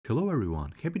Hello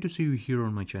everyone, happy to see you here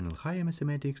on my channel. Hi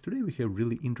Mathematics. Today we have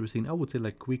really interesting, I would say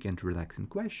like quick and relaxing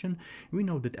question. We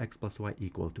know that x plus y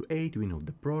equal to 8, we know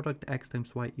the product x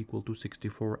times y equal to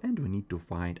 64, and we need to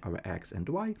find our x and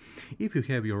y. If you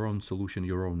have your own solution,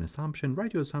 your own assumption,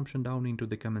 write your assumption down into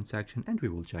the comment section and we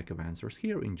will check our answers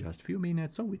here in just few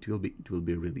minutes, so it will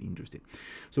be really interesting.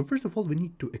 So first of all, we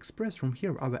need to express from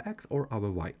here our x or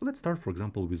our y. Let's start for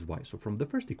example with y. So from the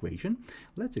first equation,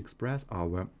 let's express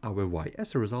our y.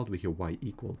 As a result, we have y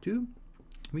equal to,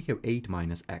 we have 8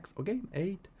 minus x, okay,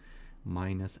 8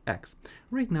 minus x.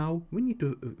 Right now we need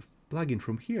to plug in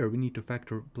from here, we need to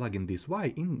plug in this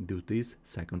y into this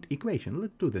second equation.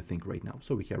 Let's do the thing right now.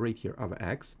 So we have right here our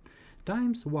x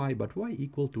times y, but y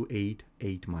equal to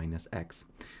 8 minus x.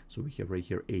 So we have right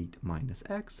here 8 minus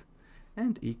x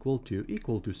and equal to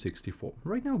 64.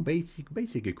 Right now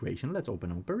basic equation, let's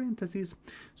open our parentheses.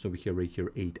 So we have right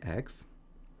here 8x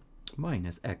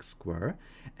minus x squared,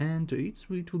 and it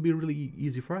will be really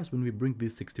easy for us when we bring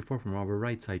this 64 from our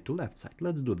right side to left side.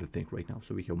 Let's do the thing right now.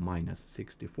 So we have minus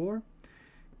 64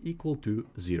 equal to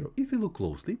 0. If you look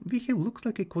closely, we have looks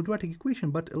like a quadratic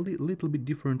equation, but a little bit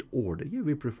different order. Yeah,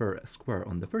 we prefer a square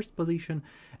on the first position,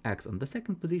 x on the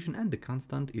second position, and the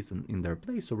constant is in their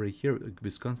place. So right here,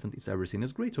 this constant is everything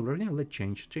is great. So right now, let's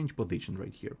change position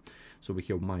right here. So we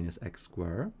have minus x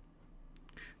squared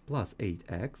plus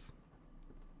 8x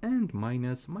and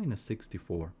minus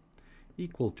 64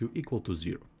 equal to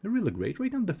 0. Really great.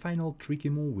 Right now the final tricky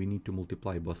move, we need to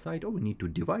multiply both sides, or we need to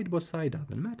divide both sides,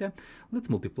 doesn't matter. Let's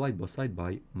multiply both sides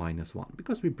by -1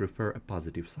 because we prefer a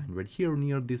positive sign right here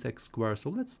near this x squared.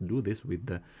 So let's do this with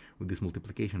this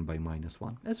multiplication by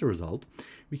 -1. As a result,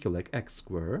 we have like x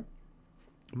squared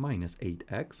minus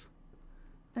 8x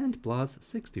and plus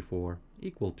 64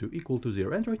 equal to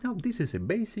 0. And right now this is a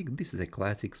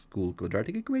classic school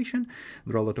quadratic equation.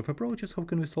 There are a lot of approaches how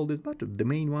can we solve this, but the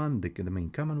main one, the main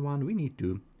common one, we need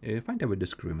to find our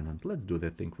discriminant. Let's do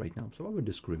that thing right now. So our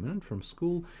discriminant from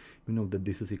school, we know that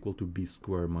this is equal to b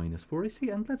squared minus 4ac,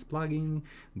 and let's plug in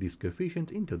this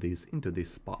coefficient into this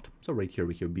spot. So right here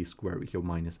we have b squared, we have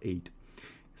minus 8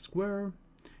 squared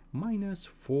minus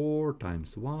 4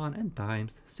 times 1 and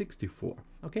times 64.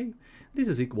 Okay, this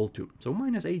is equal to, so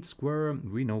minus 8 squared,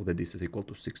 we know that this is equal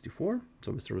to 64.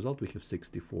 So as a result, we have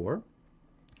 64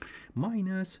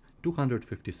 minus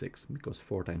 256, because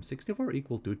 4 times 64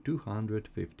 equal to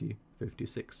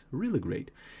 256. Really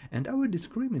great. And our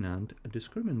discriminant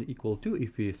equal to,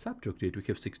 if we subtract it, we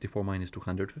have 64 minus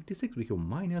 256, we have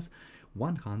minus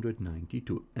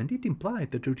 192. And it implies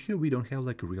that right here we don't have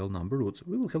like real number roots,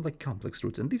 we will have like complex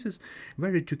roots. And this is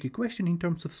very tricky question in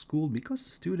terms of school, because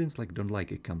students like don't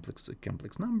like a complex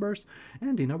numbers.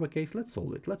 And in our case, let's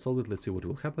solve it. Let's see what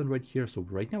will happen right here. So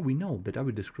right now we know that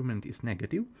our discriminant is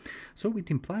negative, so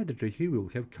it implies that right here we will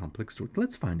have complex root.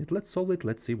 Let's find it, let's solve it,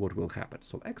 let's see what will happen.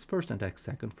 So x first and x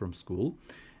second from school,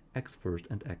 x first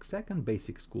and x second,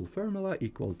 basic school formula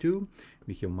equal to,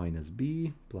 we have minus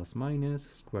b plus minus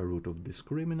square root of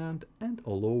discriminant and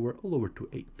all over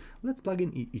 2a. Let's plug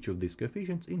in each of these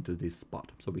coefficients into this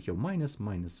spot. So we have minus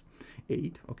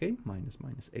 8, okay, minus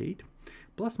 8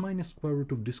 plus minus square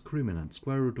root of discriminant.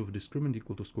 Square root of discriminant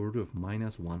equal to square root of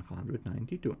minus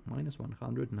 192, minus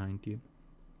 192,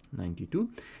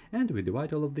 and we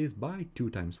divide all of this by 2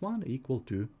 times 1 equal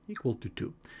to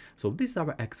 2. So this is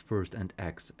our x first and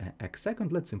x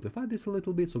second. Let's simplify this a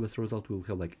little bit. So as a result, we'll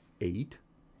have like 8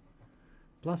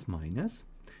 plus minus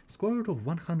square root of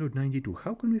 192.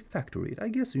 How can we factor it? I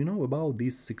guess you know about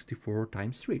this 64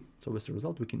 times 3. So as a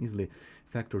result, we can easily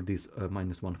factor this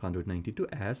minus 192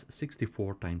 as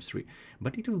 64 times 3.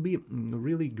 But it will be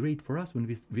really great for us when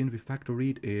we factor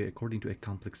it according to a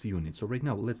complex unit. So right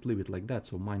now, let's leave it like that.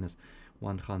 So minus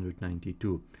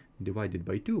 192 divided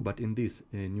by 2. But in this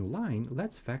new line,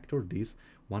 let's factor this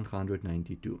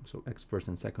 192. So x first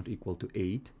and second equal to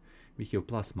 8. We have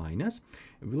plus minus,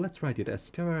 let's write it as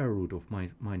square root of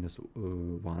minus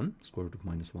 1, square root of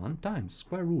minus 1 times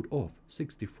square root of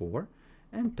 64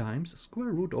 and times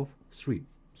square root of 3.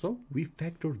 So we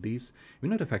factor this, we're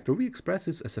not a factor, we express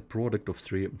this as a product of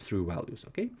three values,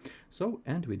 okay? So,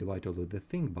 and we divide all of the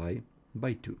thing by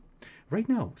 2. Right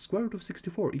now, square root of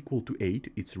 64 equal to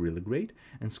 8, it's really great,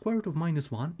 and square root of minus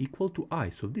 1 equal to I,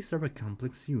 so these are a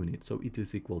complex unit, so it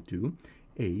is equal to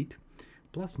 8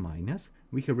 plus minus,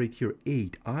 we have right here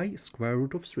 8i square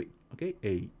root of 3, okay,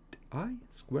 8i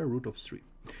square root of 3.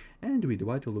 And we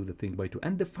divide all of the thing by 2.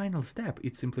 And the final step,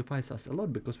 it simplifies us a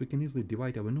lot because we can easily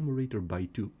divide our numerator by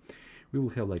 2. We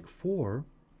will have like 4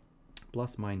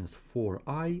 plus minus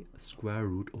 4i square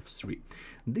root of 3.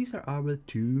 These are our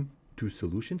two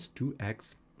solutions,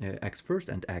 2x x first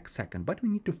and x second, but we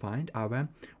need to find our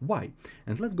y.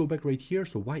 And let's go back right here.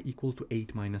 So y equal to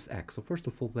 8 minus x. So first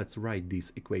of all, let's write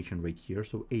this equation right here.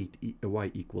 So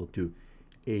y equal to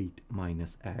 8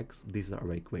 minus x. This is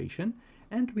our equation.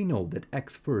 And we know that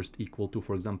x first equal to,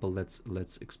 for example,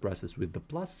 let's express this with the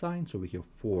plus sign. So we have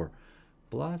 4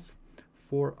 plus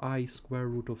 4i square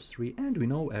root of 3, and we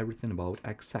know everything about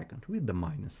x second with the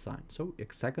minus sign. So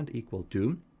x second equal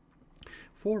to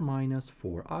 4 minus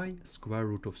 4i square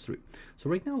root of 3. So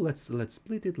right now let's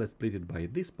split it. Let's split it by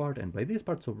this part and by this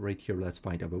part. So right here let's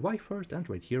find our y first, and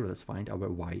right here let's find our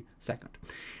y second.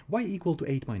 Y equal to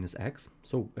 8 minus x.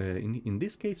 So in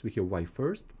this case we have y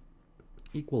first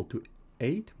equal to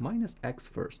 8 minus x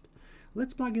first.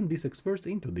 Let's plug in this x first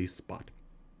into this spot.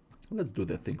 Let's do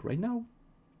the thing right now.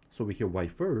 So we have y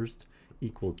first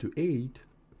equal to 8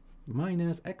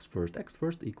 minus x first. X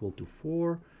first equal to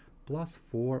 4 plus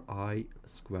 4i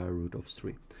square root of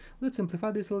 3. Let's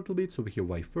simplify this a little bit. So we have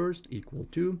y first equal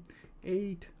to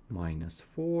 8 minus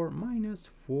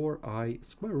 4i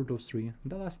square root of 3.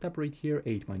 The last step right here,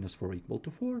 8 minus 4 equal to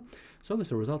 4. So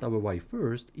as a result, our y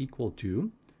first equal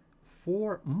to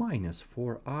 4 minus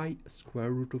 4i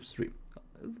square root of 3.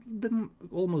 Then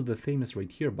almost the same as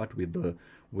right here, but with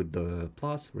the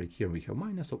plus right here we have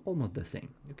minus, so almost the same.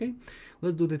 Okay,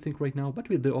 let's do the thing right now, but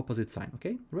with the opposite sign.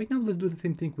 Okay, right now let's do the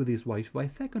same thing with this y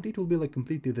second. It will be like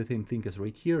completely the same thing as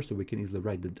right here, so we can easily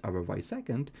write that our y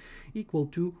second equal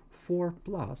to 4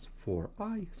 plus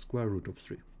 4i square root of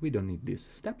 3. We don't need these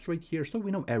steps right here, so we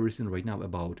know everything right now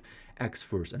about x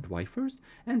first and y first,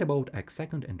 and about x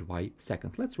second and y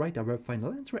second. Let's write our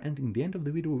final answer, and in the end of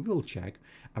the video we will check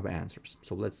our answers.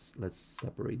 So let's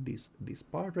separate this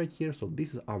part right here. So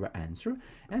this is our answer,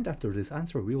 and after this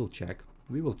answer we will check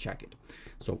it.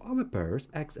 So our pairs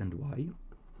x and y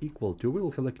equal to, we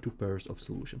will have like two pairs of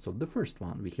solutions. So the first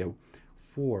one we have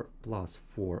 4 plus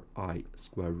 4i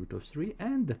square root of 3,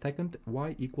 and the second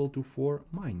y equal to 4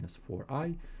 minus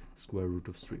 4i square root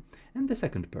of 3. And the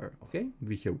second pair, okay,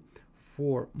 we have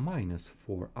 4 minus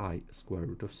 4i square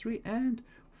root of 3 and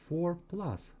 4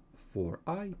 plus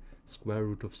 4i square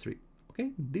root of 3.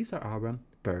 Okay, these are our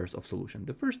pairs of solution,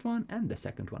 the first one and the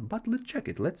second one. But let's check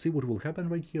it. Let's see what will happen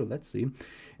right here. Let's see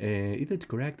is it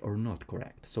correct or not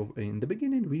correct. So in the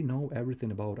beginning we know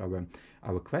everything about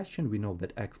our question. We know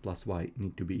that x plus y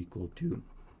need to be equal to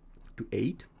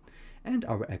 8, and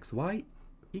our xy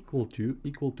equal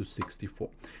to 64.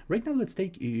 Right now let's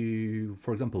take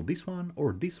for example this one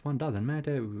or this one, doesn't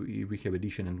matter. We have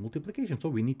addition and multiplication, so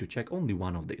we need to check only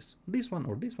one of these, this one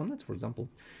or this one. Let's for example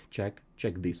check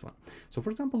this one. So for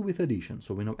example with addition,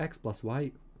 so we know x plus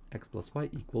y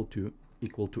equal to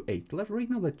 8. Right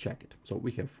now let's check it. So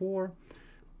we have 4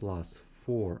 plus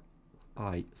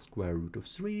 4i square root of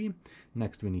 3.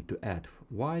 Next we need to add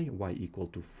y equal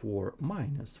to 4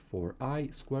 minus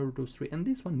 4i square root of 3, and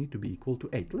this one need to be equal to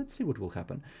 8. Let's see what will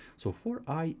happen. So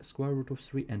 4i square root of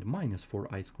 3 and minus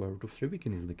 4i square root of 3 we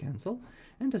can easily cancel,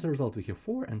 and as a result we have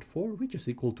 4 and 4, which is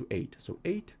equal to 8. So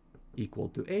 8 equal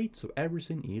to 8, so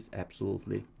everything is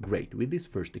absolutely great with this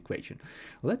first equation.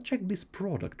 Let's check this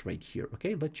product right here.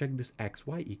 Okay, let's check this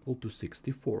xy equal to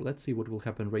 64. Let's see what will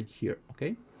happen right here.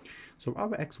 Okay, so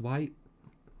our xy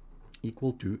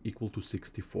equal to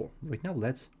 64. Right now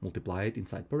let's multiply it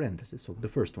inside parentheses. So the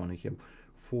first one we have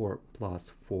 4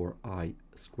 plus 4i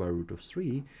square root of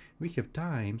 3, we have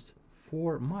times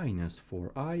 4 minus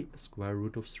 4i square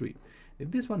root of 3.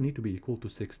 This one need to be equal to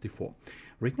 64.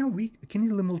 Right now we can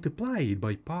easily multiply it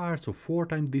by parts of 4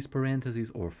 times this parenthesis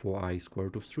or 4i square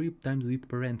root of 3 times this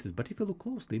parenthesis. But if you look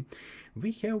closely,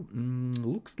 we have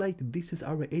looks like this is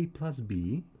our a plus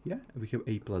b. Yeah, we have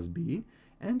a plus b,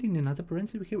 and in another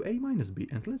parenthesis we have a minus b.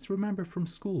 And let's remember from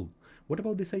school, what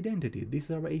about this identity? This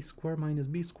is our a square minus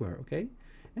b square. Okay,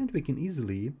 and we can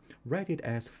easily write it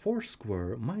as 4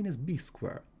 square minus b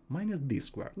square minus d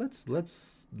square. Let's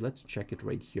check it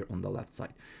right here on the left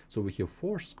side. So we have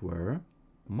 4 square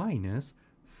minus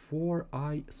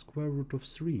 4i square root of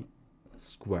 3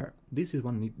 square. This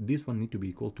one need to be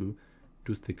equal to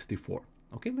 64.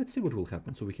 Okay, let's see what will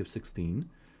happen. So we have 16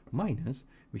 minus,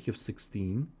 we have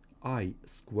 16i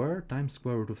square times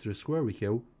square root of 3 square. We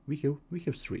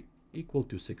have 3 equal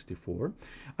to 64.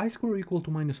 I square equal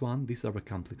to minus 1. This is our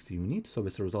complex unit. So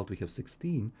as a result we have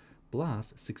 16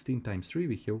 plus 16 times 3,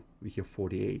 we have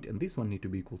 48, and this one need to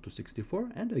be equal to 64,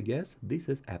 and I guess this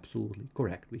is absolutely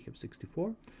correct. We have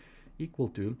 64 equal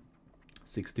to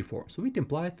 64. So it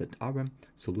implies that our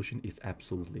solution is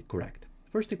absolutely correct.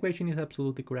 first equation is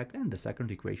absolutely correct and the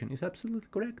second equation is absolutely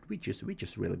correct, which is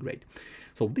really great.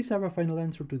 So this is our final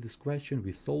answer to this question.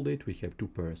 We solved it. We have two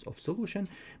pairs of solution.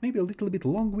 Maybe a little bit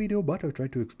long video, but I'll try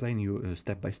to explain you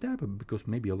step by step, because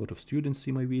maybe a lot of students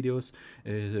see my videos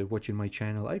watching my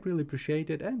channel. I really appreciate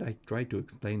it, and I try to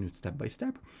explain it step by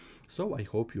step. So I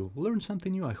hope you learn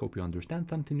something new. I hope you understand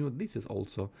something new. This is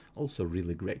also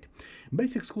really great.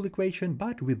 Basic school equation,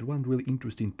 but with one really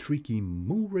interesting tricky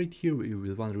move right here,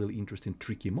 with one really interesting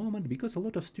tricky moment, because a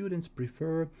lot of students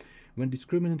prefer when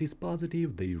discriminant is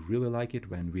positive. They really like it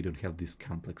when we don't have these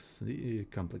complex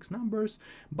numbers.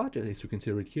 But as you can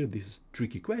see right here, this is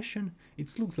tricky question.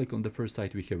 It looks like on the first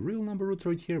side we have real number roots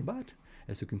right here, but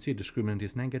as you can see, discriminant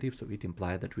is negative, so it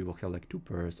implies that we will have like two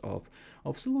pairs of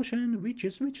solution, which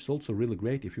is also really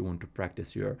great if you want to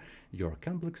practice your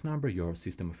complex number, your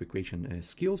system of equation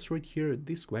skills right here.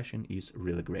 This question is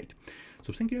really great.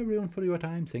 So thank you everyone for your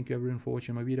time. Thank you everyone for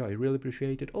watching my video. I really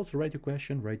appreciate it. Also write your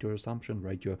question, write your assumption,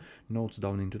 write your notes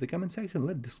down into the comment section.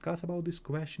 Let's discuss about this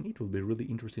question. It will be really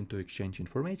interesting to exchange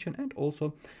information. And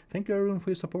also thank you everyone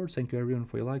for your support. Thank you everyone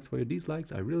for your likes, for your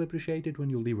dislikes. I really appreciate it when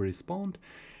you leave a response.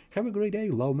 Have a great day,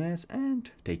 love mass,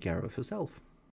 and take care of yourself.